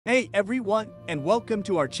Hey everyone, and welcome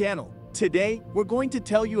to our channel. Today, we're going to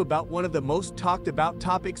tell you about one of the most talked about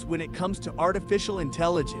topics when it comes to artificial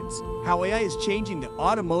intelligence, how AI is changing the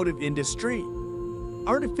automotive industry.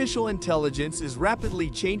 Artificial intelligence is rapidly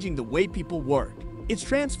changing the way people work. It's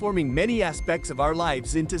transforming many aspects of our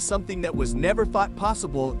lives into something that was never thought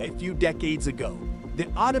possible a few decades ago. The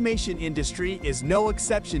automation industry is no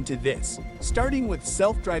exception to this. Starting with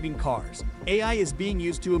self-driving cars, AI is being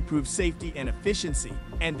used to improve safety and efficiency,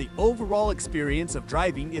 and the overall experience of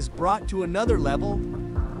driving is brought to another level.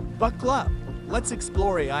 Buckle up! Let's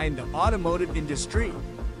explore AI in the automotive industry.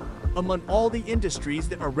 Among all the industries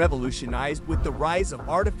that are revolutionized with the rise of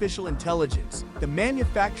artificial intelligence, the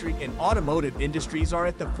manufacturing and automotive industries are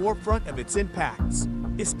at the forefront of its impacts.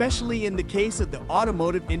 Especially in the case of the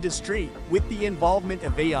automotive industry, with the involvement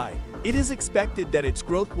of AI, it is expected that its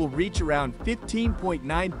growth will reach around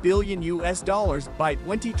 $15.9 billion by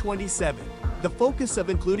 2027. The focus of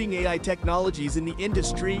including AI technologies in the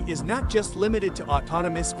industry is not just limited to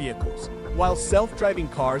autonomous vehicles. While self-driving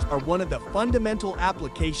cars are one of the fundamental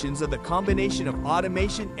applications of the combination of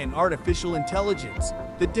automation and artificial intelligence,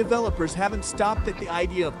 the developers haven't stopped at the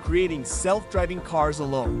idea of creating self-driving cars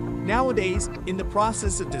alone. Nowadays, in the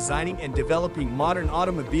process of designing and developing modern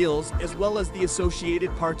automobiles as well as the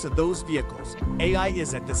associated parts of those vehicles, AI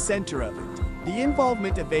is at the center of it. The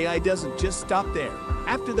involvement of AI doesn't just stop there.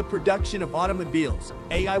 After the production of automobiles,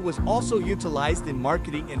 AI was also utilized in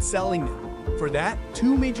marketing and selling them. For that,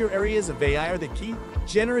 two major areas of AI are the key: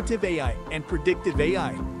 generative AI and predictive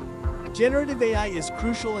AI. Generative AI is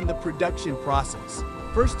crucial in the production process.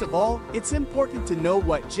 First of all, it's important to know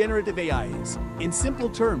what generative AI is. In simple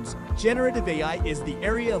terms, generative AI is the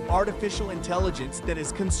area of artificial intelligence that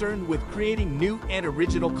is concerned with creating new and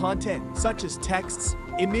original content, such as texts,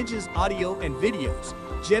 images, audio, and videos.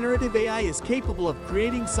 Generative AI is capable of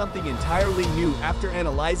creating something entirely new after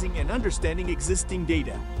analyzing and understanding existing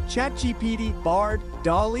data. ChatGPT, Bard,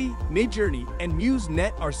 DALL-E, Midjourney, and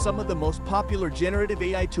MuseNet are some of the most popular generative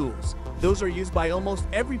AI tools. Those are used by almost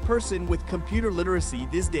every person with computer literacy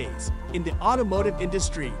these days. In the automotive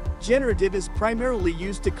industry, generative is primarily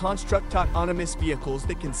used to construct autonomous vehicles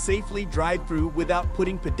that can safely drive through without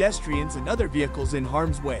putting pedestrians and other vehicles in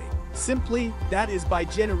harm's way. Simply, that is by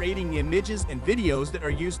generating images and videos that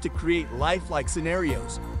are used to create lifelike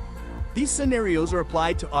scenarios. These scenarios are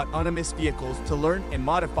applied to autonomous vehicles to learn and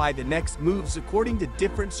modify the next moves according to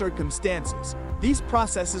different circumstances. These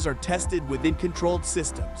processes are tested within controlled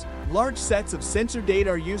systems. Large sets of sensor data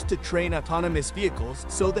are used to train autonomous vehicles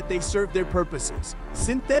so that they serve their purposes.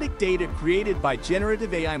 Synthetic data created by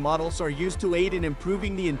generative AI models are used to aid in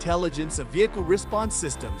improving the intelligence of vehicle response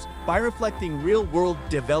systems by reflecting real-world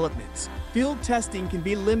developments. Field testing can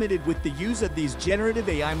be limited with the use of these generative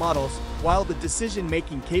AI models, while the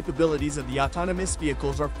decision-making capabilities of the autonomous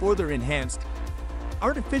vehicles are further enhanced.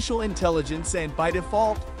 Artificial intelligence and, by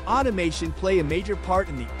default, automation play a major part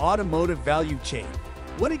in the automotive value chain.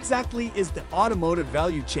 What exactly is the automotive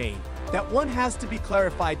value chain? That one has to be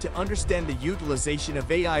clarified to understand the utilization of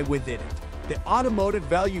AI within it. The automotive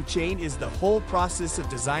value chain is the whole process of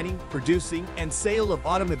designing, producing, and sale of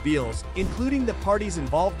automobiles, including the parties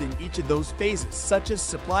involved in each of those phases, such as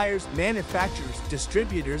suppliers, manufacturers,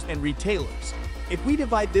 distributors, and retailers. If we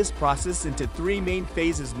divide this process into three main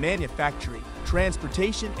phases: manufacturing,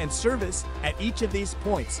 transportation, and service, at each of these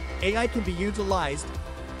points, AI can be utilized.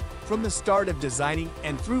 From the start of designing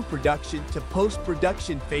and through production to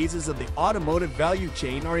post-production phases of the automotive value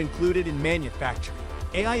chain are included in manufacturing.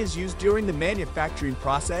 AI is used during the manufacturing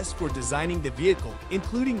process for designing the vehicle,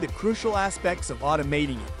 including the crucial aspects of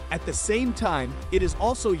automating it. At the same time, it is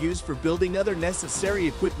also used for building other necessary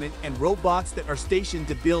equipment and robots that are stationed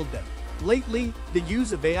to build them. Lately, the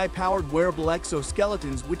use of AI-powered wearable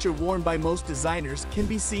exoskeletons, which are worn by most designers, can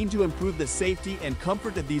be seen to improve the safety and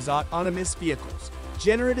comfort of these autonomous vehicles.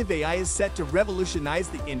 Generative AI is set to revolutionize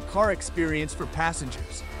the in-car experience for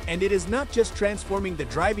passengers. And it is not just transforming the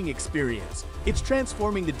driving experience, it's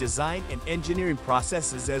transforming the design and engineering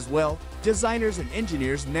processes as well. Designers and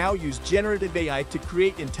engineers now use generative AI to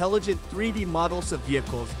create intelligent 3D models of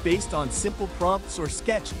vehicles based on simple prompts or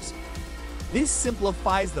sketches. This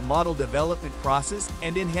simplifies the model development process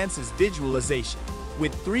and enhances visualization.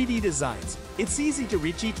 With 3D designs, it's easy to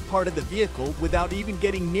reach each part of the vehicle without even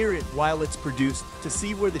getting near it while it's produced, to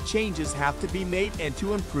see where the changes have to be made and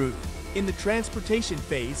to improve. In the transportation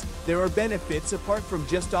phase, there are benefits apart from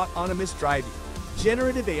just autonomous driving.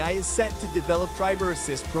 Generative AI is set to develop driver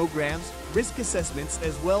assist programs, risk assessments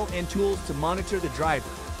as well, and tools to monitor the driver.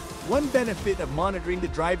 One benefit of monitoring the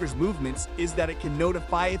driver's movements is that it can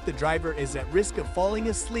notify if the driver is at risk of falling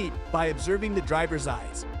asleep by observing the driver's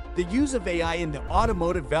eyes. The use of AI in the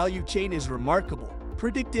automotive value chain is remarkable.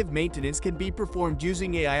 Predictive maintenance can be performed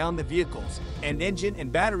using AI on the vehicles, and engine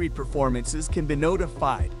and battery performances can be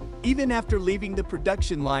notified. Even after leaving the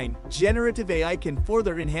production line, generative AI can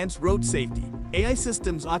further enhance road safety. AI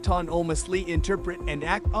systems autonomously interpret and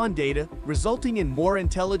act on data, resulting in more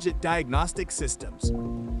intelligent diagnostic systems.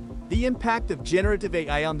 The impact of generative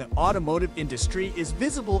AI on the automotive industry is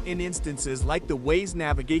visible in instances like the Waze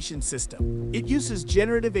navigation system. It uses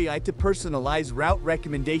generative AI to personalize route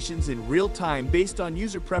recommendations in real time based on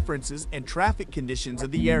user preferences and traffic conditions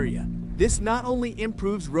of the area. This not only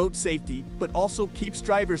improves road safety, but also keeps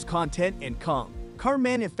drivers content and calm. Car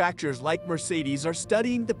manufacturers like Mercedes are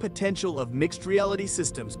studying the potential of mixed reality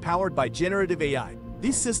systems powered by generative AI.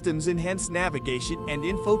 These systems enhance navigation and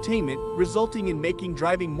infotainment, resulting in making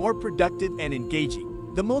driving more productive and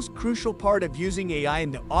engaging. The most crucial part of using AI in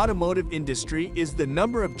the automotive industry is the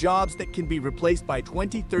number of jobs that can be replaced by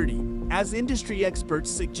 2030. As industry experts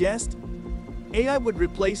suggest, AI would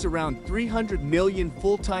replace around 300 million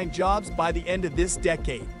full-time jobs by the end of this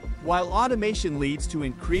decade. While automation leads to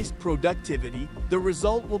increased productivity, the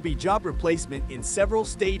result will be job replacement in several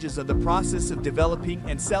stages of the process of developing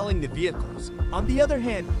and selling the vehicles. On the other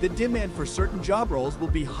hand, the demand for certain job roles will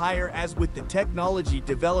be higher as with the technology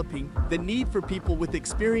developing, the need for people with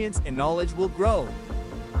experience and knowledge will grow.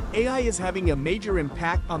 AI is having a major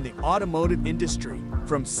impact on the automotive industry,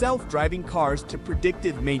 from self-driving cars to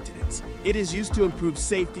predictive maintenance. It is used to improve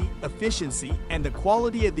safety, efficiency, and the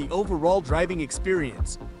quality of the overall driving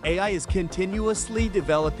experience. AI is continuously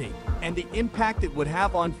developing, and the impact it would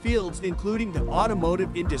have on fields including the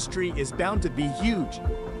automotive industry is bound to be huge.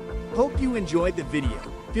 Hope you enjoyed the video.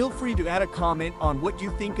 Feel free to add a comment on what you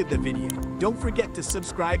think of the video. Don't forget to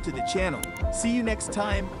subscribe to the channel. See you next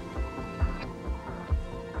time.